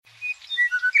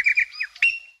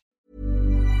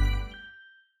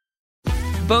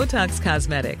Botox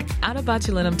Cosmetic, out of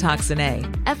botulinum toxin A,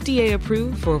 FDA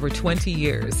approved for over 20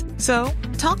 years. So,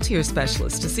 talk to your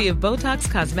specialist to see if Botox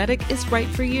Cosmetic is right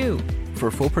for you. For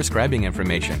full prescribing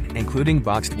information, including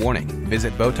boxed warning,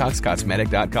 visit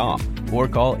BotoxCosmetic.com or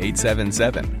call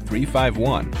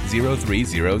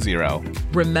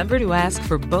 877-351-0300. Remember to ask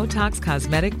for Botox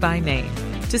Cosmetic by name.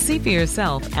 To see for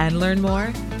yourself and learn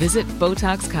more, visit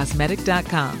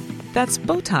BotoxCosmetic.com. That's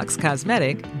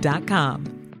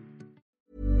BotoxCosmetic.com.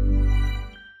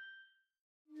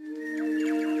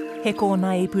 He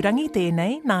kōna ipurangi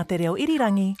tēnei nā te reo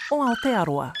irirangi o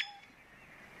Aotearoa.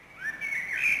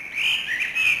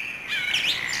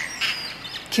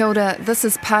 Kia ora, this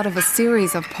is part of a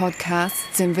series of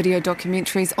podcasts and video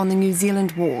documentaries on the New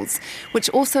Zealand Wars, which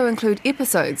also include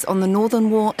episodes on the Northern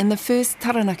War and the First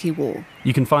Taranaki War.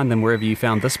 You can find them wherever you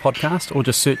found this podcast or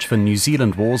just search for New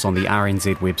Zealand Wars on the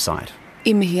RNZ website.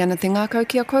 E mihi ana te ngākau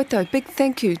kia koutou. Big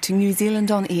thank you to New Zealand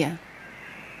On Air.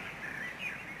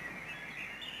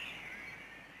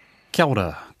 Kia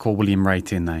ora, ko William Ray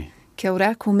tēnei. Kia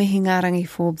ora, ko mihi ngā rangi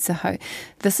Forbes aho.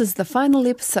 This is the final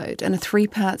episode in a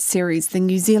 3-part series, The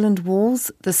New Zealand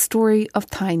Wars, The Story of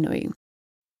Tainui.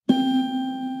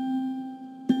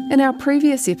 In our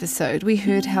previous episode, we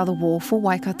heard how the war for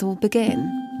Waikato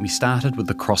began. We started with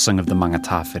the crossing of the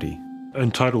Mangatawhiri.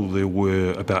 In total, there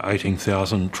were about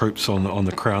 18,000 troops on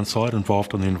the Crown side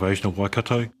involved in the invasion of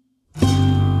Waikato.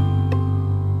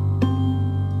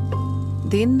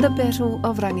 Then the Battle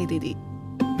of Rangiriri.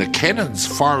 The cannons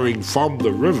firing from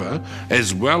the river,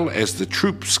 as well as the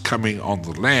troops coming on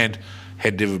the land,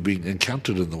 had never been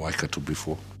encountered in the Waikato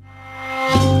before.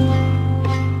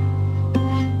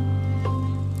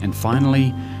 And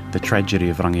finally, the tragedy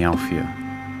of Rangiaowhia.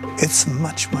 It's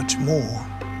much, much more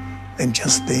than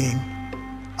just being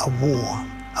a war,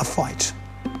 a fight,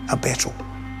 a battle.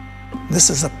 This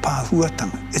is a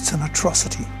pāhuatanga. It's an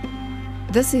atrocity.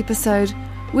 This episode,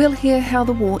 we'll hear how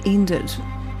the war ended.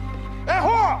 E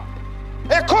hoa!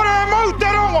 E kore e mau te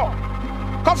rongo!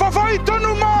 Ka whawhai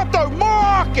tonu mātou!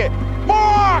 Mō ake! Mō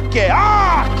ake!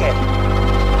 Ake!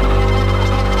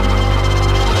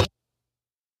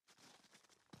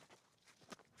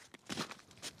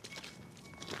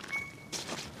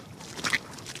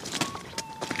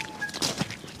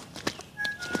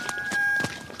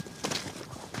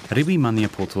 Rewi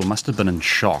Maniapoto must have been in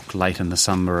shock late in the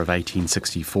summer of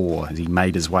 1864 as he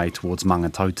made his way towards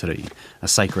Mangatauteri, a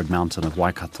sacred mountain of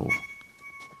Waikato.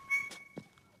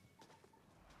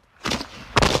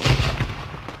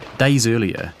 Days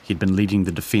earlier, he'd been leading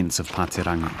the defence of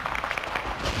Paterangi.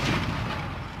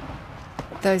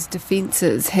 Those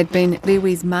defences had been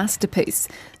Rewi's masterpiece,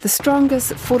 the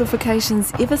strongest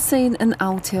fortifications ever seen in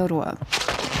Aotearoa.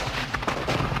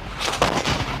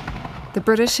 The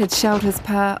British had shelled his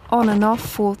pa on and off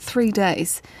for 3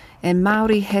 days, and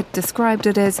Māori had described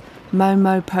it as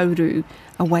Momo Pouru,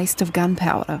 a waste of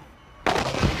gunpowder.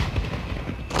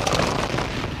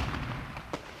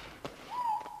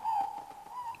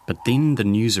 But then the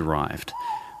news arrived.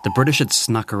 The British had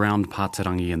snuck around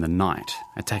Paterangi in the night,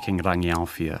 attacking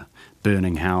Rangiaowhia,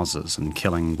 burning houses and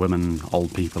killing women,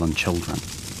 old people and children.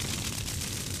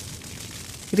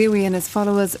 Rewi and his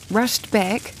followers rushed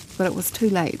back, but it was too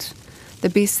late. The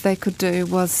best they could do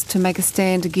was to make a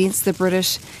stand against the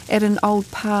British at an old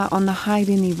pa on the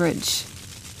Haireni Ridge.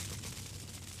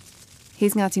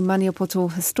 Here's Ngāti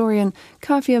Maniapoto historian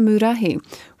Kawhia Murahi.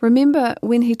 Remember,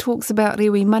 when he talks about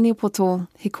Rewi Maniapoto,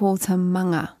 he calls him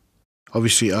manga.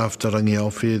 Obviously, after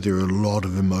Rangiaowhia, there are a lot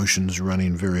of emotions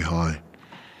running very high.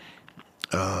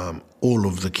 All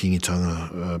of the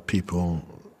Kingitanga people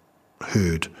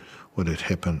heard what had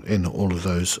happened, and all of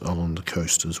those along the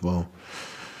coast as well.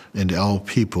 And our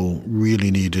people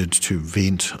really needed to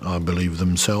vent, I believe,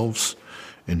 themselves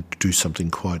and do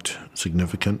something quite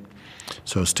significant.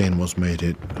 So a stand was made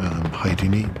at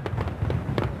Haireni.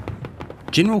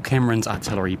 General Cameron's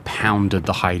artillery pounded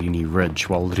the Haireni Ridge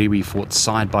while Rewi fought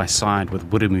side by side with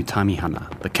Wiremu Tamihana,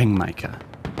 the kingmaker.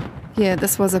 Yeah,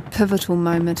 this was a pivotal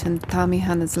moment in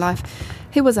Tamihana's life.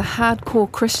 He was a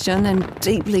hardcore Christian and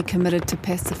deeply committed to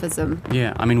pacifism.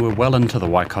 Yeah, I mean, we're well into the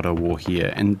Waikato War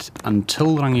here, and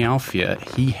until Rangiaowhia,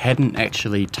 he hadn't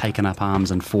actually taken up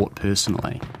arms and fought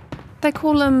personally. They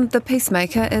call him the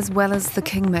peacemaker as well as the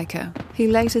kingmaker. He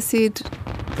later said,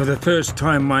 "For the first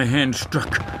time my hand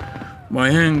struck, my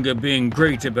anger being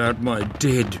great about my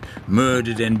dead,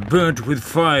 murdered and burnt with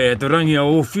fire at the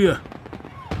Rangiaowhia."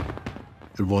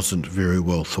 It wasn't very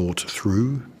well thought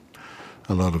through.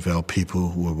 A lot of our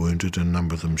people were wounded and a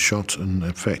number of them shot. And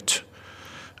in fact,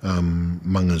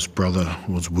 Manga's brother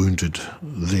was wounded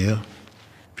there. A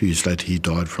few years later, he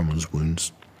died from his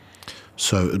wounds.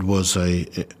 So it was an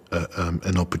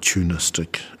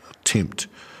opportunistic attempt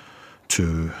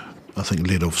to, I think,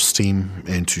 let off steam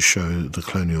and to show the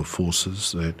colonial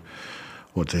forces that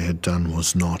what they had done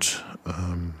was not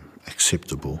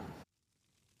acceptable.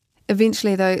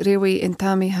 Eventually, though, Rewi and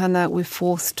Tamihana were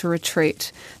forced to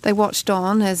retreat. They watched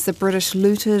on as the British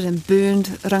looted and burned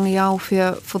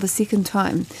Rangiaowhia for the second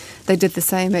time. They did the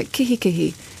same at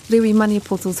Kihikihi, Rewi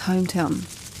Maniapoto's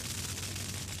hometown.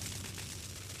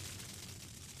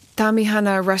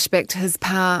 Tamihana rushed back to his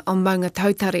pa on Maunga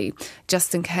Tautari,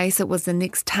 just in case it was the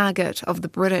next target of the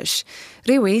British.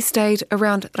 Rewi stayed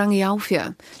around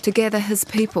Rangiaowhia to gather his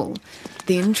people,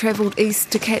 then travelled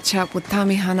east to catch up with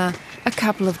Tamihana a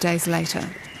couple of days later.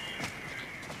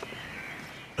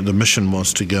 The mission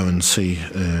was to go and see,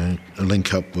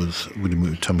 link up with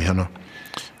Wiremu Tamihana,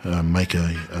 make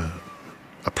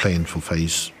a plan for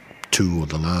phase 2 or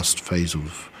the last phase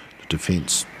of the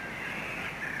defence.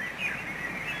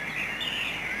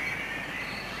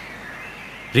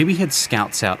 Rewi had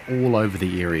scouts out all over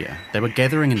the area. They were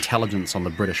gathering intelligence on the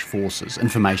British forces,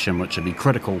 information which would be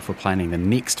critical for planning the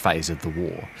next phase of the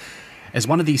war. As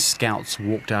one of these scouts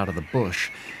walked out of the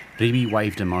bush, Rewi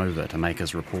waved him over to make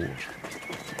his report.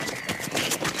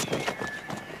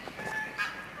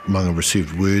 Maunga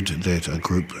received word that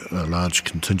a large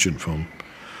contingent from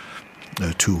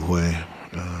Tūhoe,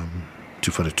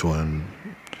 Te Wharetoa and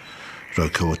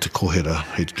Raukaua Te Kohera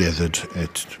had gathered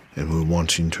and were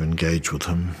wanting to engage with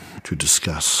him to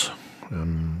discuss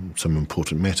some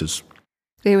important matters.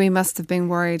 Rewi must have been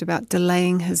worried about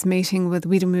delaying his meeting with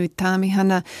Wiremu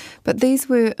Tamihana, but these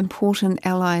were important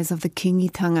allies of the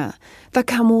Kingitanga. They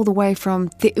come all the way from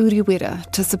Te Uriwera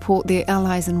to support their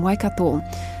allies in Waikato.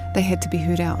 They had to be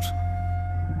heard out.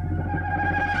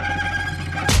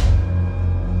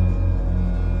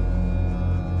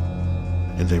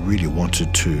 And they really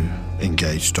wanted to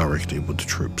engage directly with the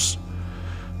troops.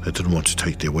 They didn't want to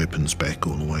take their weapons back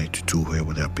all the way to Tūhoe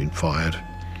without being fired.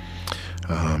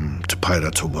 Te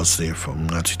Pairata was there from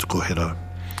Ngāti Te Kohera.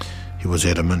 He was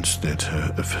adamant that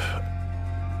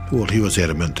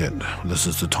this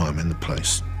is the time and the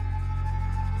place.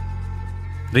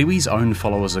 Rewi's own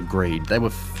followers agreed. They were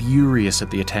furious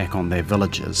at the attack on their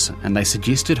villages, and they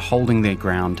suggested holding their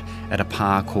ground at a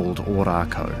pa called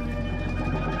Orako.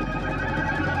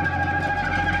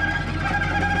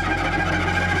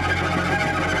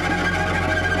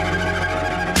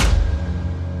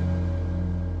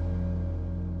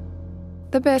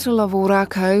 The Battle of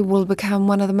Orako will become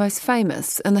one of the most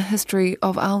famous in the history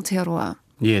of Aotearoa.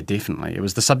 Yeah, definitely. It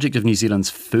was the subject of New Zealand's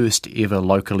first ever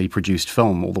locally produced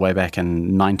film all the way back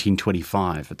in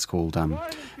 1925. It's called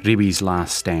Rewi's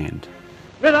Last Stand.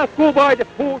 Let us go by the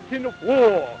fortune of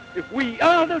war. If we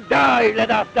are to die,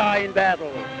 let us die in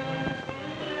battle.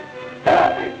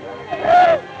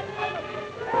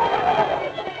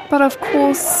 But of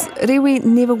course, Rewi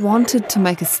never wanted to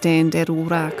make a stand at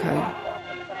Orako.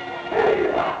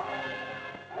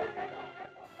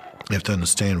 You have to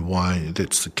understand why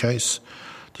that's the case.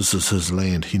 This is his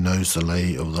land. He knows the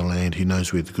lay of the land. He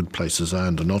knows where the good places are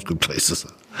and the not good places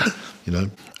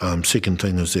are. Second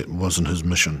thing is that wasn't his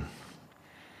mission.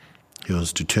 He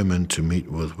was determined to meet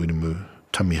with Wiremu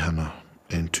Tamihana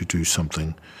and to do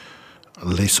something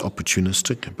less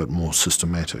opportunistic but more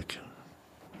systematic.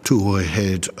 Tūhoe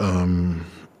had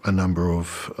a number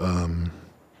of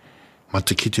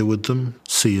matakite with them,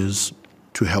 seers,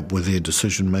 to help with their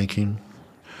decision making.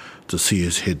 The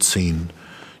seers had seen,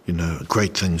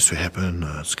 great things to happen.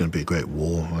 It's going to be a great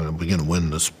war. We're going to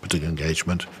win this particular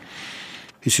engagement.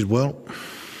 He said, well,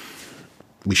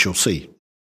 we shall see.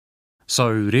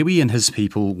 So Rewi and his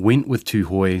people went with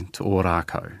Tūhoe to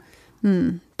Orako.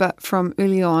 But from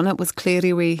early on, it was clear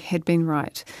Rewi had been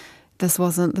right. This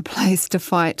wasn't the place to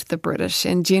fight the British,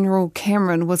 and General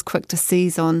Cameron was quick to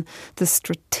seize on the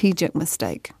strategic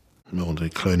mistake. Well, the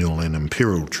colonial and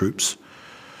imperial troops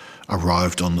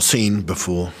arrived on the scene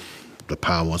before the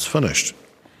pa was finished.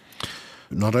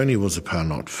 Not only was the pa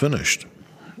not finished,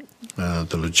 the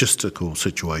logistical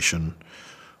situation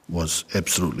was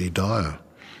absolutely dire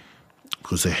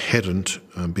because they hadn't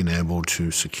been able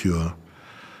to secure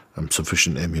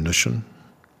sufficient ammunition,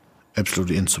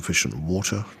 absolutely insufficient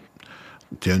water.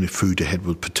 The only food they had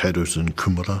was potatoes and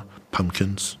kumara,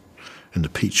 pumpkins, and the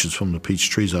peaches from the peach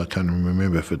trees. I can't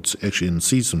remember if it's actually in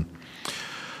season,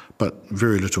 but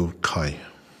very little kai.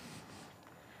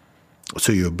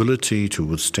 So your ability to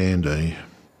withstand a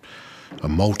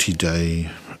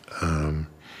multi-day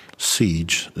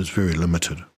siege is very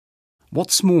limited.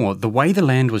 What's more, the way the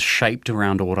land was shaped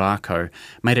around Orako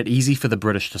made it easy for the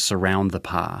British to surround the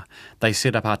pa. They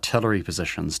set up artillery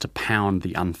positions to pound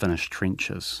the unfinished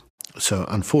trenches. So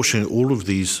unfortunately, all of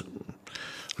these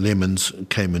lemons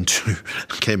came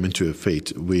into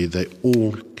effect where they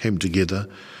all came together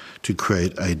to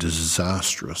create a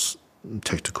disastrous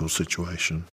tactical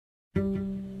situation.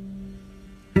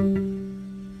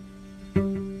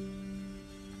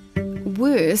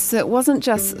 Worse, it wasn't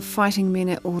just fighting men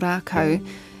at Ōrākau.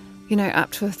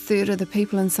 Up to a third of the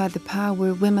people inside the pā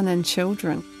were women and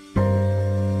children.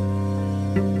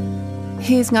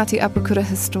 Here's Ngāti Apakura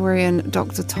historian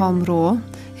Dr. Tom Raw.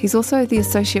 He's also the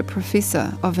Associate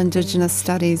Professor of Indigenous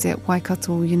Studies at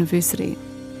Waikato University.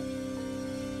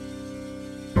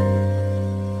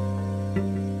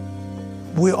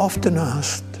 We're often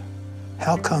asked,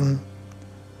 how come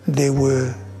there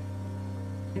were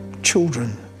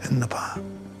children in the pā?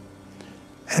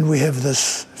 And we have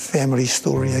this family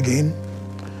story again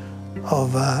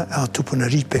of our tupuna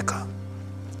Ripeka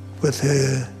with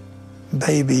her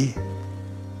baby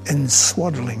in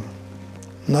swaddling,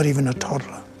 not even a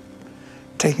toddler,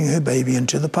 taking her baby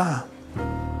into the pā.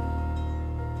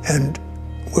 And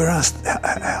we're asked,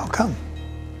 how come?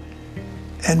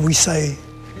 And we say,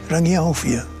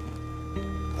 Rangiaowhia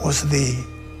was the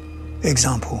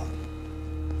example.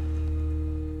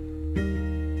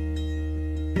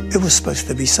 It was supposed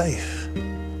to be safe.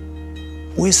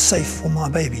 Where's safe for my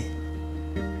baby?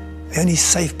 The only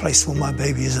safe place for my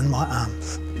baby is in my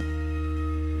arms.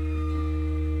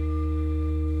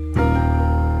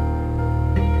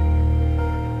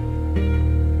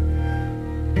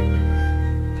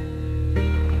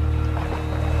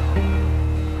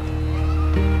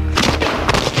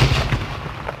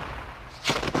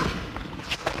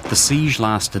 The siege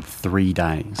lasted 3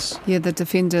 days. Yeah, the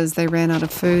defenders, they ran out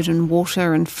of food and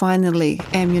water and finally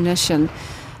ammunition.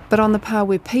 But on the pā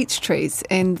were peach trees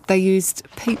and they used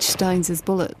peach stones as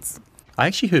bullets. I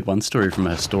actually heard one story from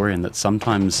a historian that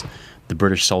sometimes the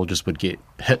British soldiers would get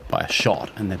hit by a shot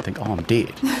and they'd think, oh, I'm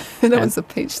dead. That was a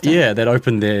peach stone. Yeah, they'd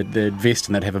open their vest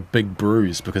and they'd have a big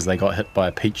bruise because they got hit by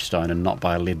a peach stone and not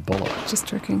by a lead bullet. Just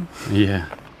tricking. Yeah.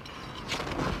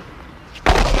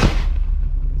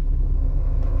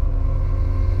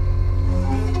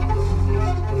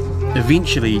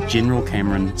 Eventually, General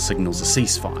Cameron signals a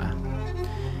ceasefire.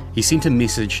 He sent a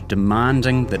message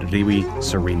demanding that Rewi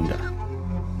surrender.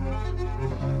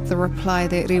 The reply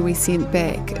that Rewi sent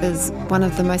back is one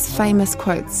of the most famous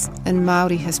quotes in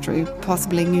Māori history,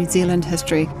 possibly New Zealand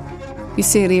history. You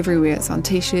see it everywhere. It's on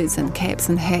t-shirts and caps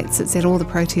and hats. It's at all the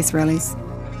protest rallies.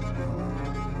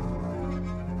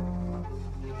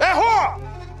 E hoa!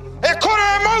 E kore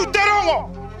e mau te rongo!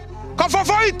 Ka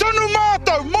whawhai tonu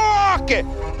mātou! Mō ake!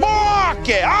 Mō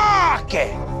ake!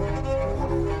 Ake!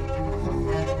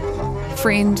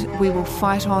 Friend, we will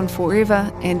fight on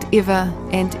forever and ever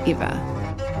and ever.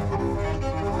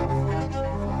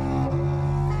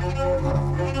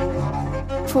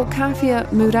 For Kawhia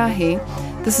Murahi,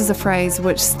 this is a phrase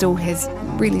which still has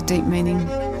really deep meaning.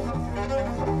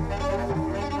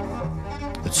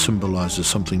 It symbolises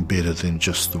something better than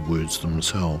just the words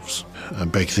themselves.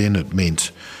 Back then it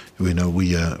meant,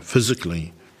 we are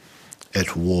physically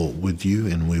at war with you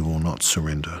and we will not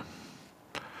surrender.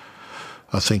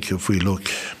 I think if we look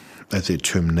at that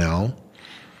term now,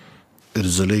 it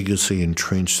is a legacy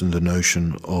entrenched in the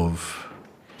notion of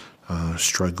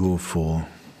struggle for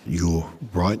your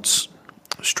rights,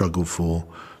 struggle for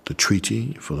the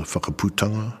treaty, for the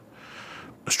whakaputanga,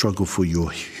 struggle for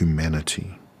your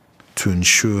humanity, to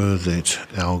ensure that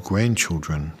our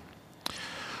grandchildren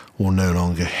will no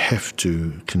longer have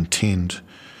to contend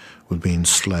with being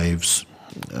slaves,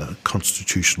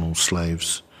 constitutional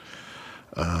slaves,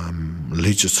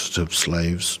 legislative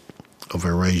slaves of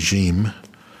a regime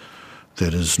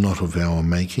that is not of our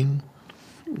making,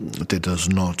 that does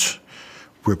not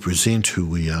represent who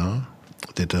we are,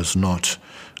 that does not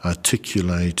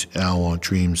articulate our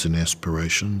dreams and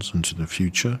aspirations into the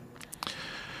future,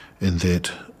 and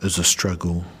that is a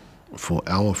struggle for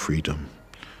our freedom,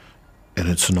 and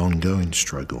it's an ongoing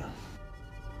struggle.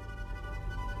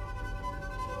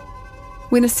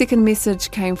 When a second message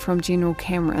came from General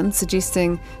Cameron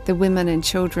suggesting the women and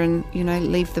children,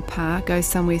 leave the pā, go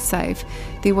somewhere safe,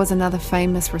 there was another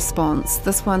famous response,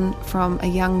 this one from a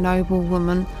young noble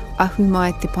woman,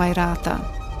 Ahumai Te Pairata.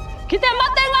 Ki te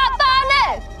mate ngā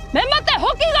tāne, me mate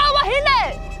hoki ngā wahine,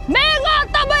 me ngā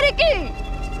tamariki!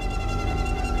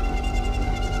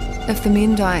 If the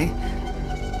men die,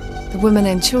 the women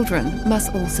and children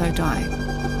must also die.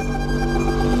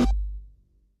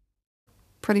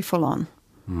 Pretty full on.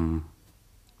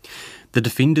 The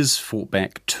defenders fought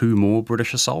back 2 more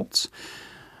British assaults,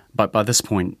 but by this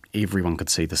point everyone could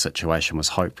see the situation was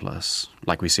hopeless.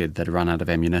 Like we said, they'd run out of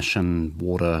ammunition,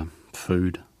 water,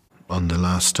 food. On the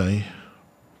last day,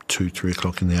 2-3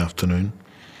 o'clock in the afternoon.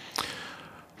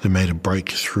 They made a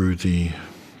break through the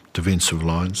defensive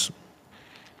lines.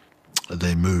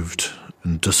 They moved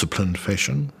in disciplined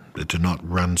fashion. They did not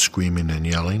run screaming and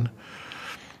yelling.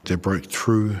 They broke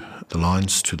through the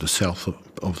lines to the south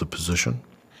of the position.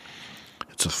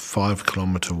 It's a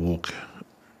 5-kilometre walk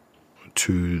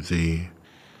to the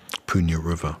Punya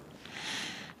River.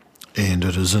 And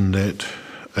it is in that,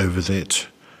 over that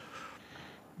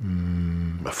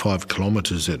 5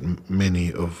 kilometres that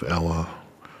many of our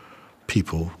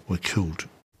people were killed.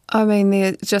 I mean,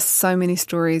 there are just so many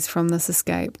stories from this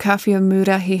escape. Kawhia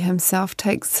Murahi himself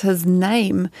takes his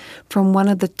name from one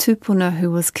of the tupuna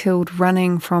who was killed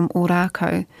running from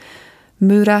Ōrākau.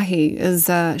 Murahi is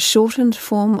a shortened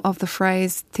form of the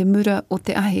phrase te mura o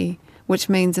te ahi, which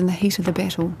means in the heat of the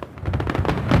battle.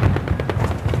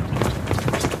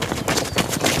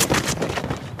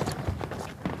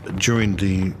 During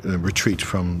the retreat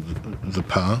from the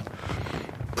pā,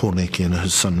 Pōneke and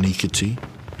his son Nikiti,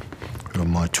 who are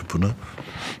my tupuna,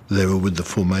 they were with the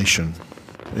formation,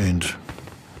 and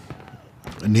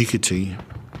Nikiti,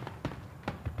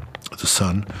 the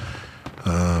son,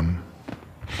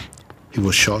 he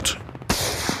was shot.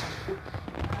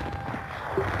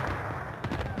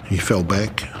 He fell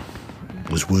back,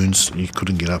 was wounds, he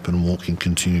couldn't get up and walk and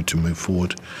continued to move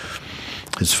forward.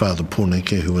 His father,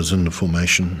 Pōneke, who was in the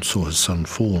formation, saw his son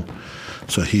fall,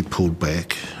 so he pulled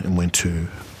back and went to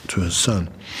his son.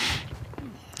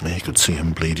 And he could see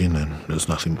him bleeding, and there's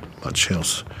nothing much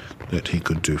else that he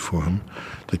could do for him.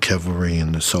 The cavalry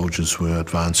and the soldiers were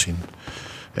advancing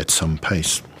at some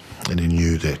pace, and he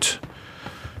knew that,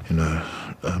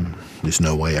 there's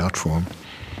no way out for him.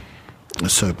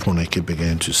 So Pōneke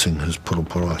began to sing his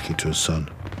Puroporaki to his son,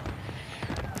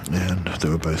 and they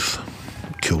were both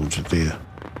killed there.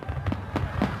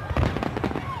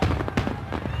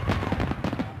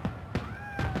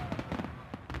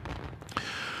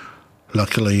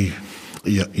 Luckily,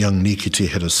 young Nikiti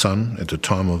had a son at the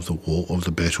time of the war, of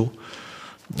the battle,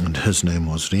 and his name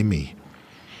was Remi.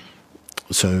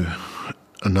 So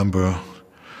a number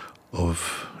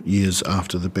of years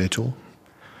after the battle,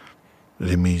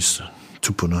 Remi's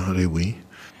tupuna, Rewi,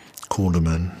 called him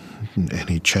in, and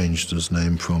he changed his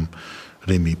name from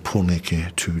Remi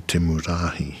Pōneke to Te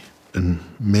Murahi, in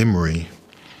memory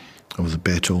of the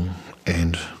battle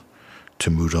and Te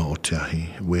Mura o Te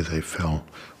Ahi, where they fell,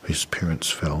 where his parents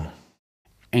fell.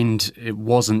 And it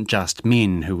wasn't just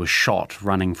men who were shot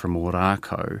running from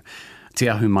Ōrākau. Te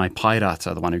Ahumai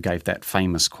Pairata, the one who gave that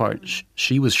famous quote,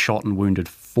 she was shot and wounded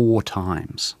 4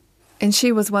 times. And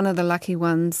she was one of the lucky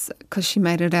ones because she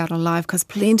made it out alive, because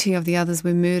plenty of the others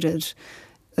were murdered.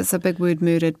 It's a big word,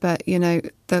 murdered, but,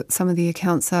 some of the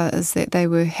accounts is that they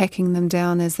were hacking them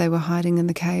down as they were hiding in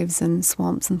the caves and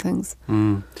swamps and things.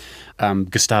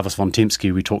 Gustavus von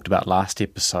Tempsky, we talked about last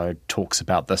episode, talks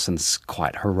about this in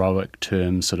quite heroic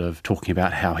terms, sort of talking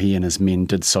about how he and his men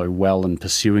did so well in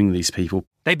pursuing these people.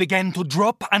 They began to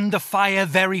drop under fire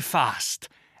very fast.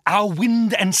 Our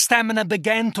wind and stamina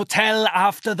began to tell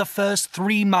after the first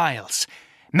 3 miles.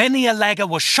 Many a lagger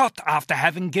was shot after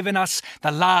having given us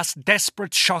the last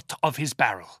desperate shot of his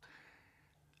barrel.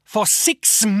 For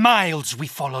 6 miles we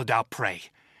followed our prey.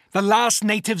 The last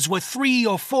natives were 3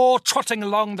 or 4 trotting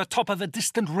along the top of a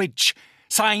distant ridge.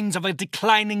 Signs of a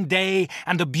declining day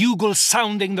and a bugle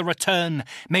sounding the return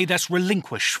made us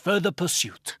relinquish further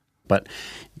pursuit. But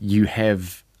you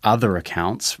have other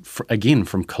accounts, again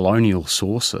from colonial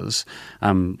sources.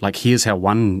 Like here's how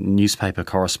one newspaper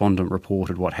correspondent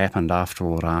reported what happened after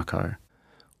Ōrākau.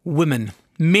 Women,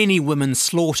 many women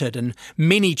slaughtered and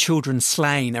many children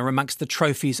slain are amongst the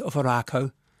trophies of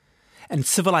Ōrākau. And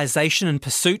civilization in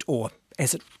pursuit, or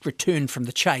as it returned from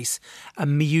the chase,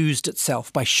 amused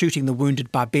itself by shooting the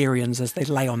wounded barbarians as they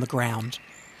lay on the ground.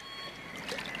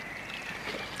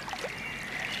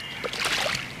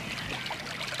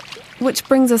 Which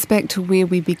brings us back to where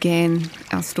we began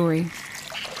our story.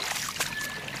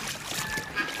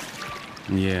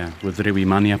 Yeah, with Rewi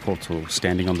Maniapoto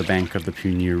standing on the bank of the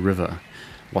Punya River,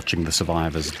 watching the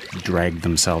survivors drag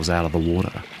themselves out of the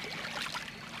water.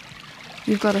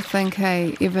 You've got to think,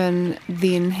 even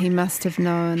then he must have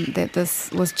known that this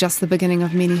was just the beginning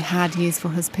of many hard years for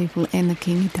his people and the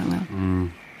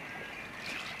Kingitanga.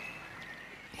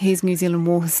 Here's New Zealand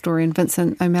war historian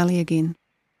Vincent O'Malley again.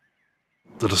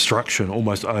 The destruction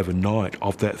almost overnight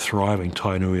of that thriving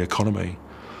Tainui economy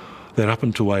that up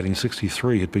until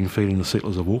 1863 had been feeding the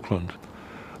settlers of Auckland.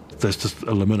 That's just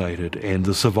eliminated, and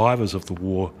the survivors of the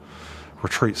war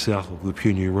retreat south of the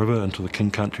Punya River into the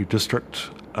King Country district.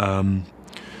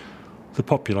 The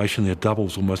population there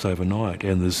doubles almost overnight,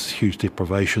 and there's huge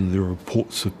deprivation. There are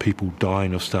reports of people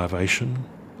dying of starvation.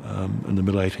 in the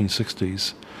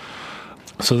mid-1860s.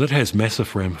 So that has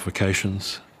massive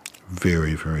ramifications.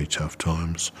 Very, very tough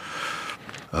times.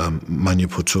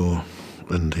 Maniapoto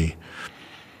in the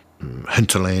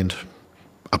hinterland,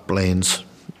 uplands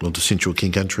of the central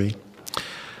King Country.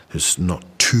 There's not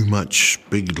too much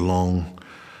big, long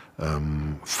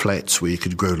flats where you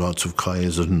could grow lots of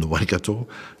kaias in the Waikato.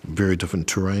 Very different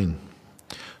terrain.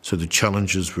 So the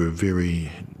challenges were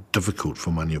very difficult for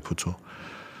Maniapoto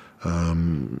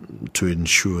to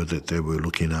ensure that they were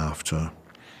looking after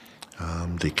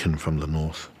their kin from the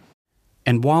north.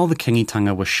 And while the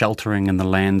Kingitanga were sheltering in the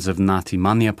lands of Ngāti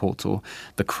Maniapoto,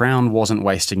 the Crown wasn't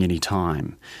wasting any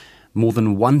time. More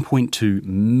than 1.2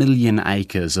 million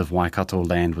acres of Waikato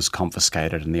land was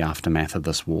confiscated in the aftermath of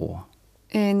this war.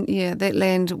 And yeah, that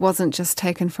land wasn't just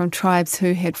taken from tribes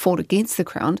who had fought against the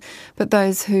Crown, but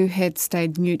those who had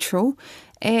stayed neutral,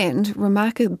 and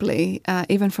remarkably,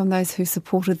 even from those who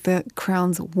supported the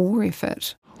Crown's war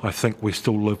effort. I think we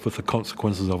still live with the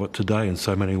consequences of it today in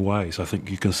so many ways. I think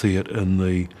you can see it in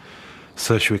the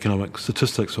socioeconomic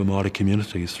statistics for Māori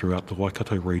communities throughout the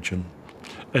Waikato region.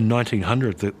 In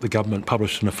 1900, the government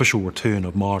published an official return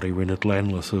of Māori rendered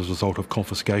landless as a result of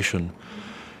confiscation,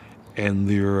 and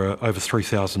there are over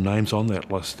 3,000 names on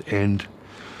that list, and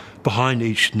behind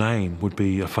each name would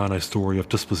be a whānau story of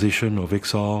dispossession, of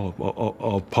exile,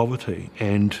 of poverty,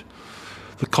 and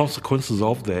the consequences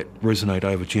of that resonate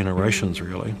over generations,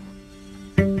 really.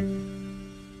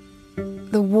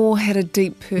 The war had a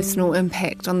deep personal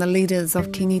impact on the leaders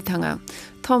of Kingitanga.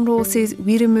 Tom Raw says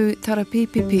Wiremu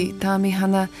Tarapipipi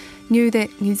Tāmihana knew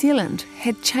that New Zealand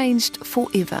had changed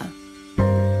forever.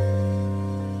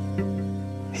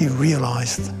 He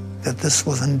realised that this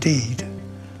was indeed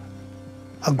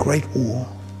a great war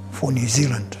for New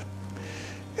Zealand.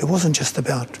 It wasn't just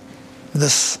about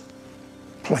this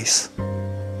place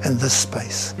and this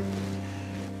space.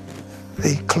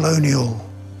 The colonial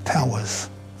powers,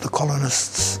 the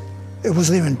colonists, it was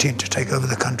their intent to take over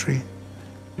the country,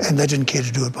 and they didn't care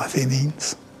to do it by fair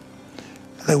means.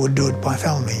 They would do it by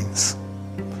foul means.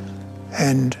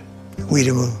 And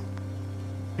Wiremu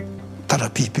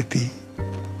Tarapipipi,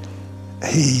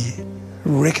 he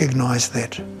recognised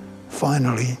that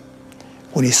finally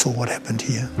when he saw what happened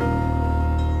here.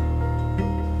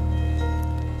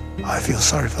 I feel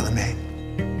sorry for the man.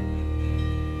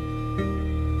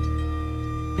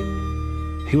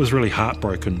 He was really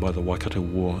heartbroken by the Waikato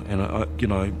War and,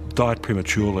 died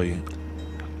prematurely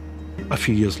a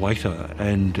few years later,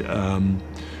 and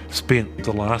spent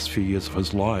the last few years of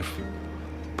his life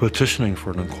petitioning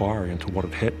for an inquiry into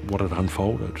what had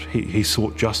unfolded. He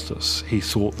sought justice, he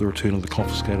sought the return of the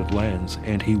confiscated lands,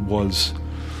 and he was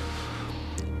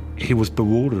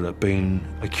bewildered at being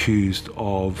accused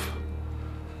of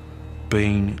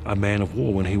being a man of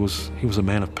war when he was a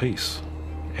man of peace.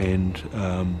 And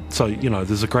so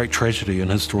there's a great tragedy in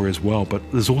his story as well, but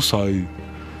there's also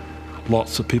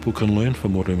lots that people can learn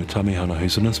from Wiremu Tāmihana,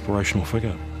 who's an inspirational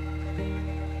figure.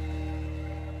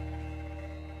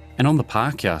 And on the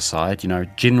Pākehā side,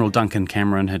 General Duncan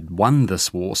Cameron had won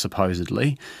this war,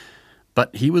 supposedly,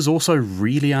 but he was also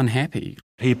really unhappy.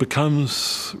 He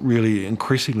becomes really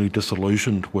increasingly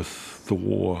disillusioned with the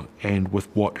war and with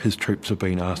what his troops have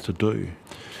been asked to do.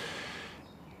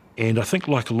 And I think,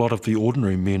 like a lot of the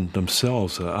ordinary men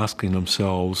themselves, are asking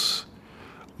themselves,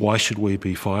 why should we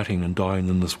be fighting and dying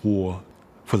in this war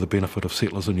for the benefit of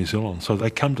settlers in New Zealand? So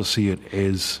they come to see it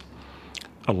as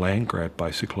a land grab,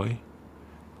 basically,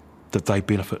 that they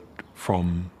benefit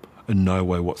from in no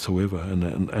way whatsoever.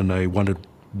 And they wondered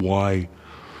why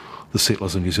the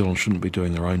settlers in New Zealand shouldn't be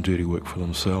doing their own dirty work for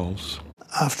themselves.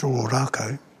 After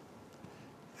Ōrākau,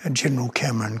 General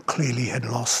Cameron clearly had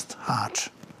lost heart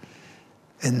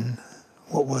in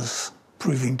what was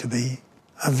proving to be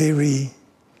a very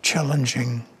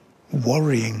challenging,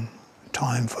 worrying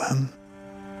time for him.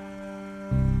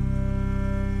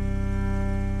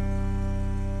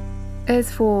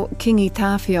 As for Kingi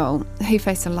Tāwhiao, he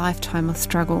faced a lifetime of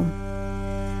struggle.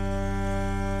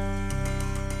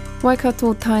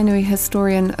 Waikato Tainui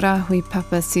historian Rahui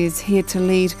Papa says he had to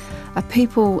lead a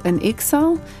people in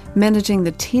exile, managing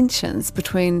the tensions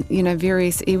between,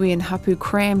 various iwi and hapu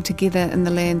crammed together in the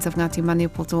lands of Ngāti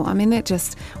Maniapoto. I mean, that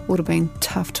just would have been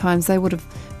tough times. They would have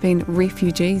been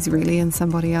refugees, really, in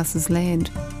somebody else's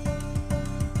land.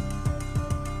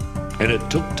 And it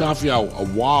took Tāwhiao a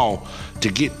while to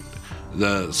get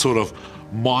the sort of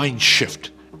mind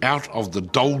shift out of the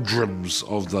doldrums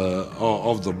of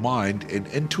the mind and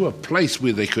into a place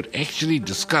where they could actually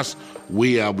discuss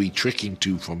where are we trekking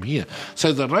to from here.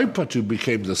 So the Raupatu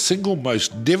became the single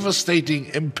most devastating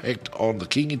impact on the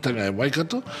kingitanga in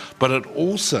Waikato, but it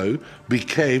also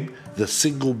became the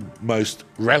single most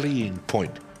rallying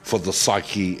point for the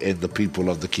psyche and the people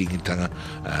of the kingitanga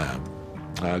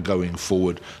going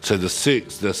forward. So the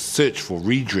search for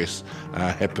redress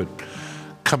happened.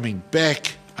 Coming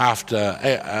back after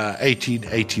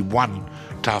 1881,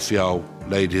 Tawhiao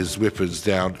laid his weapons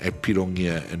down at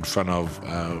Pirongia in front of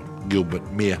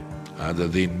Gilbert Mayer, the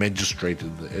then magistrate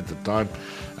at the time,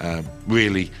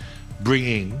 really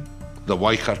bringing the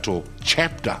Waikato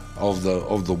chapter of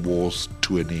the wars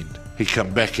to an end. He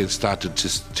came back and started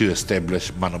to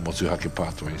establish mana motuhake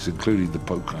pathways, including the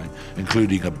Paukai,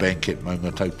 including a bank at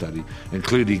Maunga Tautari,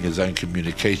 including his own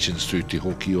communications through Te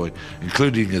Hokioi,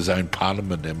 including his own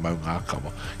parliament at Maunga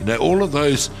Akawa. You know, all of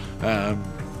those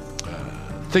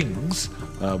things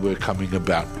were coming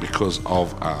about because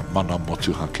of mana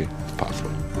motuhake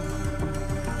pathway.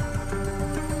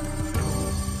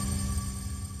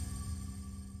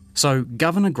 So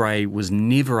Governor Grey was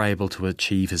never able to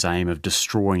achieve his aim of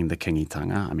destroying the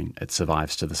kingitanga. I mean, it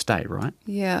survives to this day, right?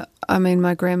 Yeah, I mean,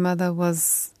 my grandmother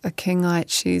was a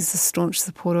kingite. She's a staunch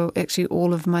supporter. Actually,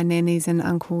 all of my nannies and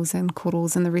uncles and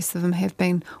koros and the rest of them have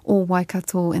been all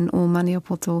Waikato and all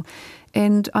Maniapoto.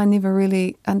 And I never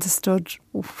really understood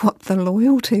what the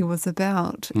loyalty was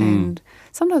about. And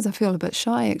sometimes I feel a bit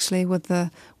shy, actually, with the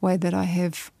way that I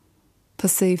have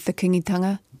perceived the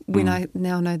kingitanga. When I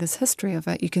now know this history of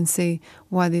it, you can see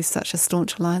why there's such a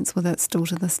staunch alliance with it still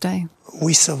to this day.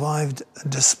 We survived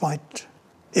despite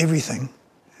everything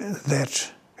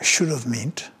that should have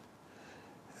meant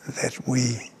that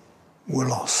we were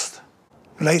lost.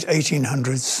 Late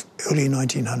 1800s, early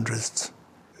 1900s,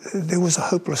 there was a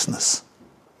hopelessness.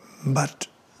 But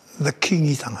the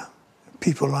kingitanga,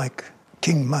 people like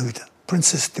King Mauta,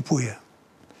 Princess Te Puia,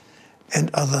 and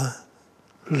other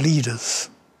leaders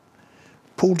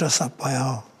pulled us up by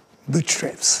our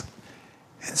bootstraps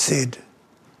and said,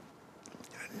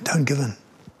 don't give in.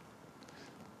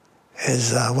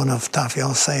 As one of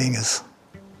Tawhiao's saying is,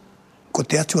 ko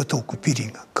te atua tōku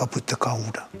piringa, ka puta ka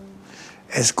ora.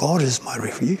 As God is my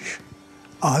refuge,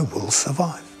 I will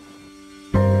survive.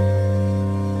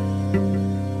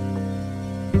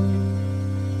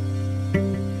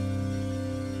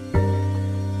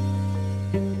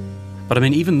 But I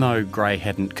mean, even though Grey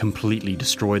hadn't completely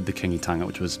destroyed the kingitanga,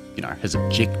 which was, you know, his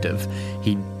objective,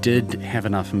 he did have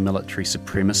enough military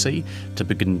supremacy to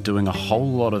begin doing a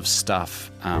whole lot of stuff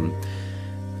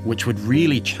which would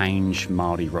really change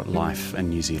Māori life in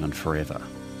New Zealand forever.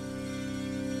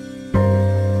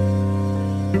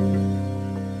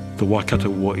 The Waikato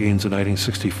War ends in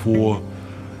 1864.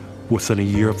 Within a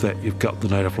year of that, you've got the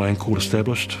Native Land Court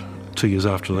established. 2 years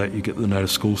after that, you get the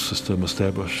native school system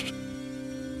established.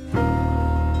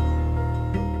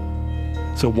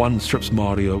 So one strips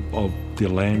Māori of their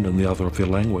land and the other of their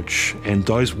language, and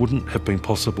those wouldn't have been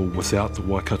possible without the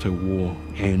Waikato War,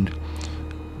 and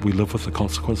we live with the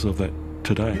consequences of that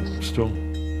today still.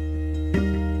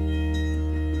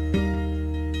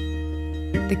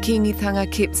 The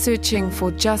kingitanga kept searching for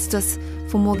justice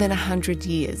for more than 100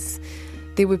 years.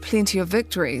 There were plenty of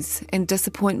victories and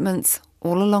disappointments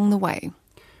all along the way.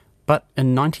 But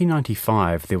in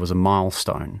 1995 there was a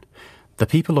milestone. The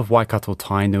people of Waikato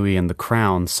Tainui and the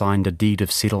Crown signed a deed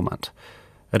of settlement.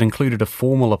 It included a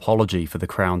formal apology for the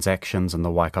Crown's actions in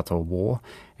the Waikato War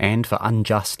and for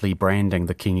unjustly branding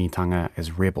the kingitanga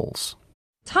as rebels.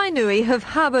 Tainui have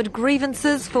harboured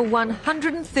grievances for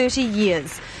 130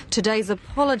 years. Today's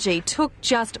apology took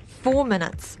just 4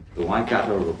 minutes. The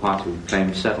Waikato Rapatu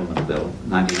Claim Settlement Bill,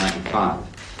 1995.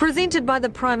 Presented by the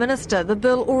Prime Minister, the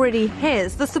bill already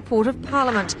has the support of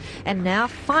Parliament and now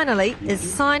finally is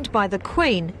signed by the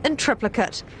Queen in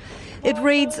triplicate. It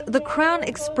reads, the Crown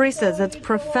expresses its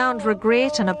profound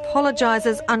regret and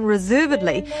apologises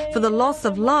unreservedly for the loss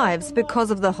of lives because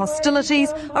of the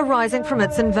hostilities arising from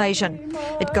its invasion.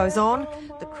 It goes on,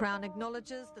 the Crown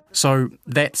acknowledges that... So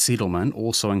that settlement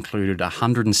also included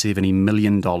 $170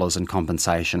 million in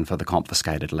compensation for the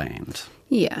confiscated land.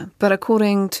 Yeah, but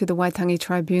according to the Waitangi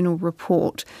Tribunal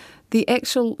report, the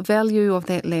actual value of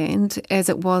that land, as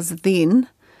it was then,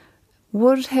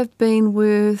 would have been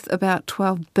worth about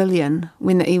 $12 billion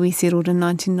when the iwi settled in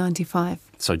 1995.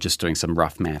 So just doing some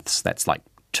rough maths, that's like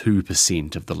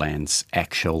 2% of the land's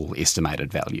actual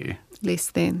estimated value.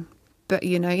 Less than. But,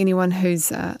 you know, anyone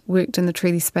who's worked in the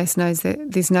treaty space knows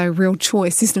that there's no real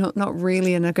choice. There's not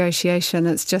really a negotiation.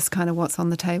 It's just kind of what's on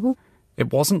the table.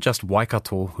 It wasn't just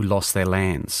Waikato who lost their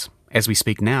lands. As we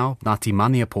speak now, Ngāti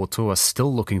Maniapoto are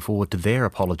still looking forward to their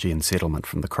apology and settlement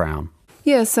from the Crown.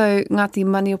 Yeah, so Ngāti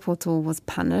Maniapoto was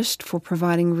punished for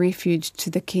providing refuge to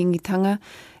the Kingitanga,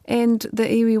 and the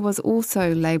iwi was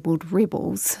also labelled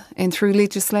rebels, and through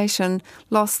legislation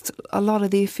lost a lot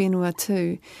of their whenua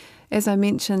too. As I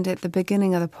mentioned at the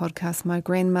beginning of the podcast, my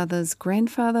grandmother's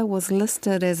grandfather was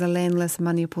listed as a landless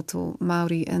Maniapoto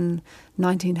Māori in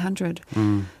 1900.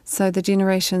 So the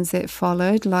generations that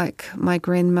followed, like my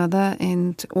grandmother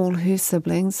and all her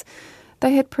siblings,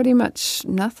 they had pretty much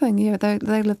nothing. Yeah,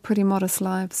 they lived pretty modest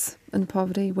lives in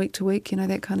poverty, week to week,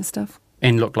 that kind of stuff.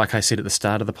 And look, like I said at the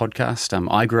start of the podcast,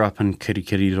 I grew up in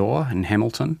Kirikiriroa in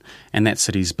Hamilton, and that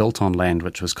city's built on land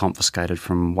which was confiscated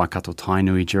from Waikato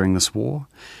Tainui during this war.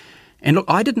 And look,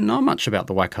 I didn't know much about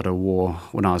the Waikato War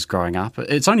when I was growing up.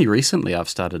 It's only recently I've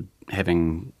started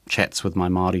having chats with my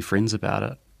Māori friends about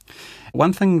it.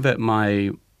 One thing that my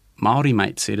Māori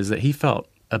mate said is that he felt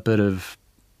a bit of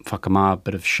whakamā, a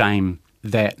bit of shame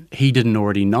that he didn't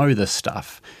already know this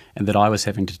stuff and that I was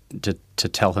having to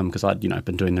tell him because I'd,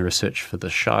 been doing the research for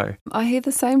the show. I hear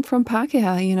the same from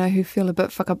Pākehā, who feel a bit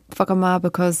whakamā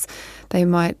because they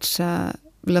might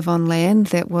live on land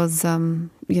that was,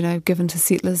 given to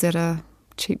settlers at a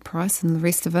cheap price and the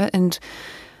rest of it. And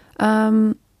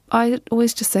I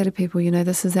always just say to people,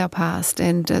 this is our past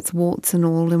and it's warts and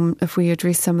all. And if we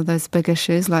address some of those big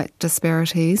issues like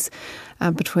disparities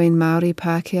between Māori,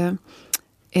 Pākehā,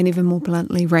 and even more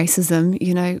bluntly, racism,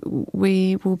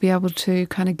 we will be able to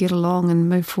kind of get along and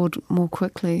move forward more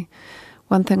quickly.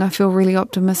 One thing I feel really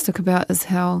optimistic about is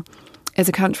how, as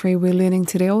a country, we're learning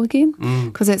te reo again,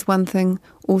 because that's one thing.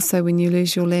 Also, when you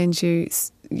lose your land, you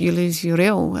lose your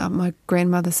reo. My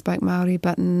grandmother spoke Māori,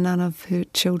 but none of her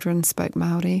children spoke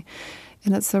Māori,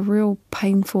 and it's a real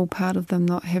painful part of them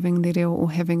not having their reo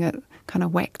or having it kind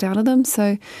of whacked out of them.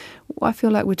 So I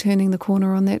feel like we're turning the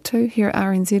corner on that too. Here at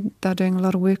RNZ, they're doing a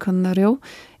lot of work on the reo.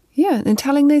 Yeah, and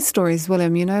telling these stories,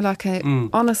 William,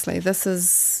 honestly, this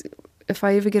is... If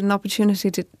I ever get an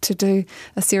opportunity to do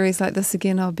a series like this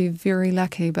again, I'll be very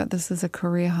lucky, but this is a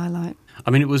career highlight.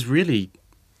 I mean, it was really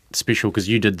special because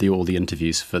you did all the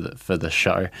interviews for the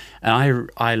show, and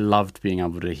I loved being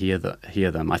able to hear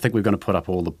them. I think we're going to put up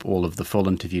all of the full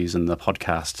interviews in the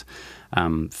podcast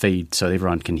feed so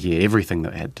everyone can hear everything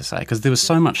that they had to say, because there was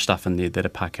so much stuff in there that a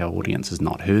Pākehā audience has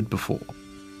not heard before.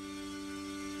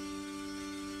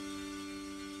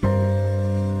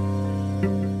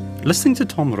 Listening to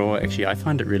Tom Roa, actually, I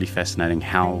find it really fascinating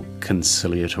how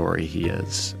conciliatory he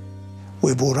is.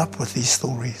 We're brought up with these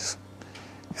stories.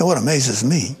 And what amazes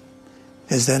me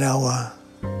is that our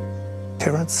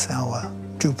parents, our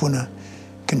tūpuna,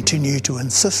 continue to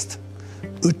insist,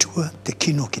 utua te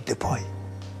kino ki te pai.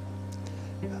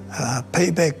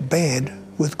 Pay back bad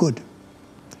with good.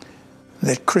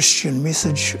 That Christian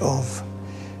message of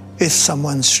if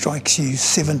someone strikes you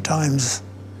 7 times,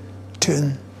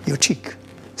 turn your cheek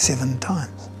 7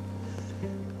 times.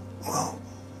 Well,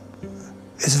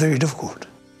 it's very difficult.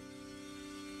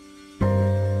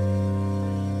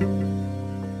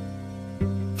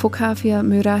 For Kawhia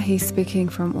Murahi speaking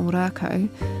from Ōrākau,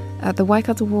 the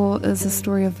Waikato War is a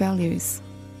story of values.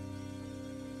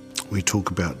 We talk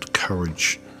about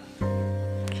courage.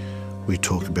 We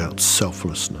talk about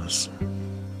selflessness.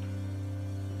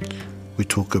 We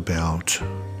talk about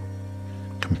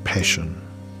compassion,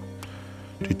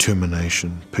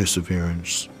 determination,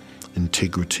 perseverance,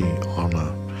 integrity,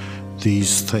 honour.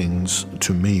 These things,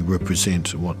 to me,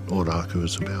 represent what Ōrākau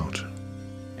is about.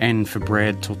 And for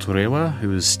Brad Totorewa,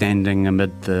 who is standing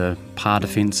amid the pā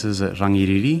defences at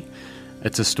Rangiriri,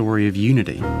 it's a story of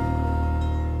unity.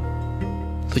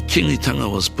 The Kingitanga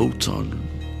was built on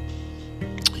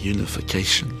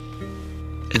unification.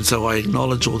 And so I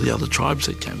acknowledge all the other tribes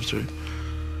that came through,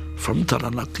 from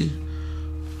Taranaki,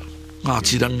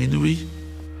 Ngāti Ranginui,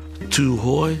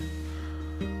 Tūhoi,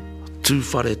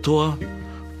 Tūwharetoa,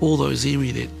 all those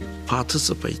iwi that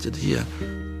participated here.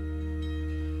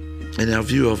 And our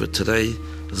view of it today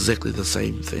is exactly the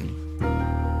same thing.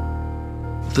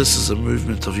 This is a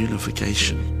movement of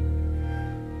unification.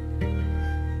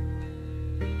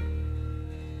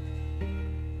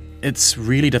 It's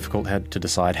really difficult to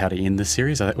decide how to end this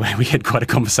series. I think we had quite a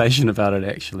conversation about it,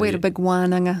 actually. We had a big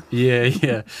wānanga.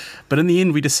 Yeah. But in the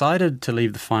end, we decided to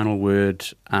leave the final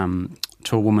word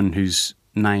to a woman whose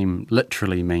name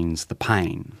literally means the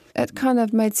pain. It kind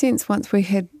of made sense once we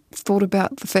had thought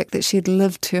about the fact that she'd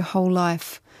lived her whole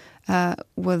life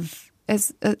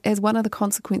as one of the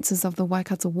consequences of the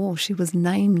Waikato War. She was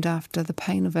named after the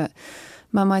pain of it.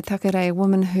 Mamae Takere, a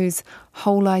woman whose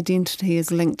whole identity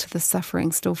is linked to the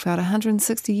suffering still felt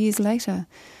 160 years later,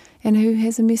 and who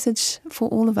has a message for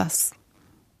all of us.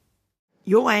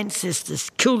 your ancestors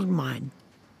killed mine.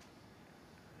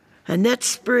 And that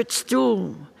spirit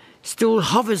still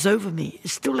hovers over me.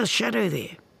 It's still a shadow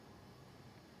there.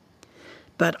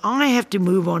 But I have to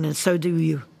move on, and so do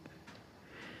you.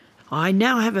 I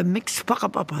now have a mixed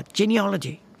whakapapa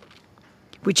genealogy,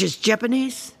 which is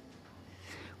Japanese,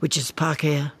 which is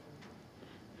Pākehā.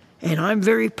 And I'm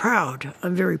very proud.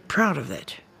 I'm very proud of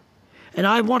that. And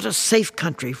I want a safe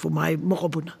country for my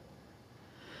mokopuna.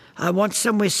 I want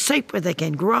somewhere safe where they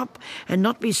can grow up and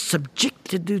not be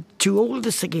subjected to all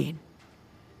this again.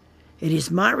 It is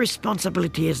my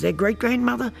responsibility as their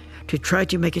great-grandmother to try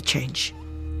to make a change.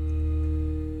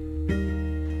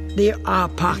 There are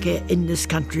Pākehā in this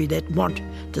country that want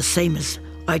the same as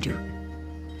I do.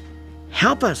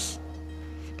 Help us.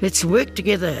 Let's work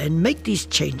together and make these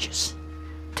changes.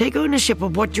 Take ownership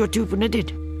of what your tūpuna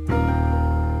did.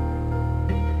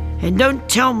 And don't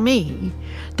tell me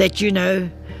that,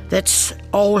 that's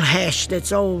old hash,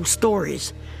 that's old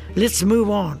stories. Let's move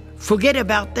on. Forget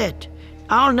about that.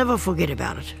 I'll never forget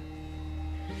about it.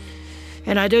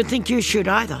 And I don't think you should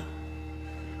either.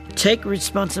 Take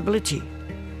responsibility.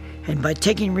 And by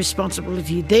taking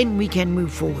responsibility, then we can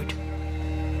move forward.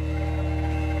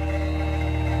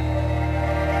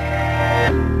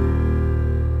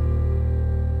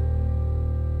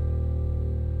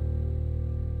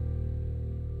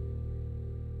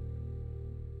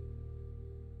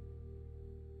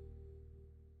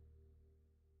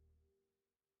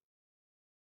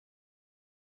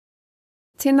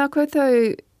 Tēnā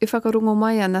koutou I whakarongo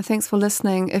mai ana. Thanks for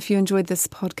listening. If you enjoyed this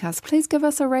podcast, please give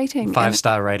us a rating.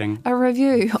 5-star rating. A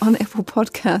review on Apple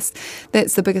Podcasts.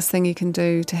 That's the biggest thing you can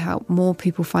do to help more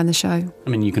people find the show. I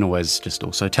mean, you can always just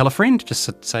also tell a friend,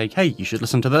 just say, hey, you should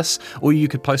listen to this. Or you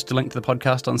could post a link to the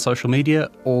podcast on social media.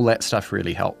 All that stuff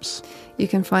really helps. You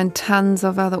can find tons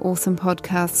of other awesome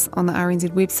podcasts on the RNZ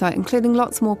website, including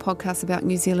lots more podcasts about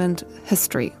New Zealand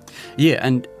history. Yeah,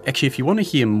 and actually, if you want to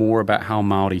hear more about how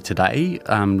Māori today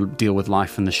deal with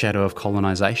life in the shadow of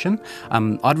colonisation,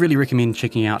 I'd really recommend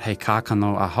checking out He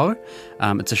Kākano Aho.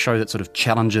 It's a show that sort of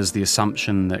challenges the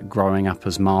assumption that growing up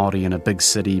as Māori in a big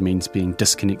city means being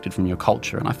disconnected from your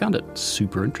culture, and I found it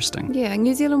super interesting. Yeah,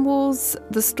 New Zealand Wars,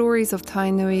 The Stories of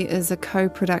Tainui is a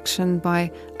co-production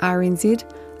by RNZ,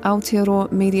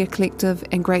 Aotearoa Media Collective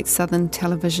and Great Southern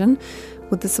Television,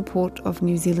 with the support of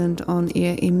New Zealand On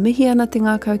Air. E mihi ana te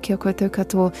ngākau kia koutou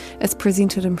katoa. It's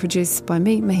presented and produced by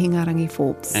me, Mahingarangi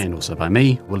Forbes. And also by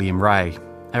me, William Ray.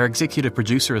 Our executive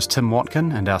producer is Tim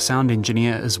Watkin and our sound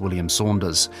engineer is William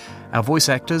Saunders. Our voice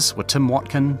actors were Tim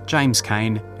Watkin, James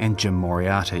Kane and Jim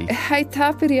Moriarty. Hei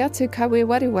tāpiri atu kawe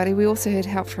wariwari. We also had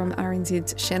help from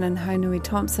RNZ's Shannon Haunui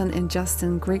Thompson and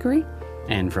Justin Gregory.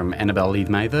 And from Annabelle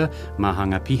Leith-Mather,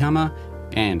 Mahanga Pihama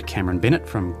and Cameron Bennett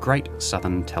from Great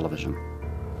Southern Television.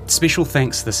 Special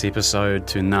thanks this episode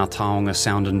to Ngā Taonga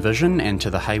Sound and Vision and to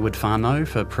the Hayward whānau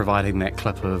for providing that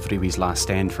clip of Rewi's Last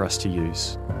Stand for us to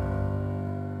use.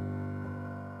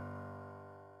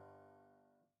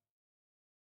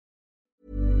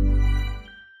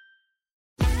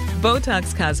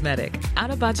 Botox Cosmetic,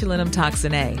 out of botulinum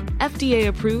toxin A, FDA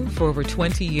approved for over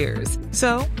 20 years.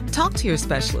 So, talk to your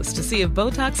specialist to see if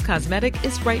Botox Cosmetic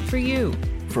is right for you.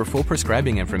 For full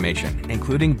prescribing information,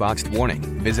 including boxed warning,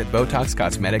 visit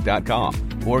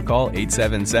BotoxCosmetic.com or call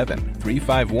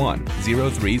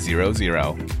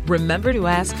 877-351-0300. Remember to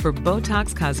ask for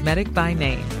Botox Cosmetic by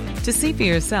name. To see for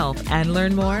yourself and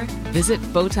learn more, visit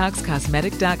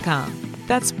BotoxCosmetic.com.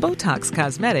 That's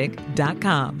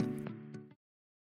BotoxCosmetic.com.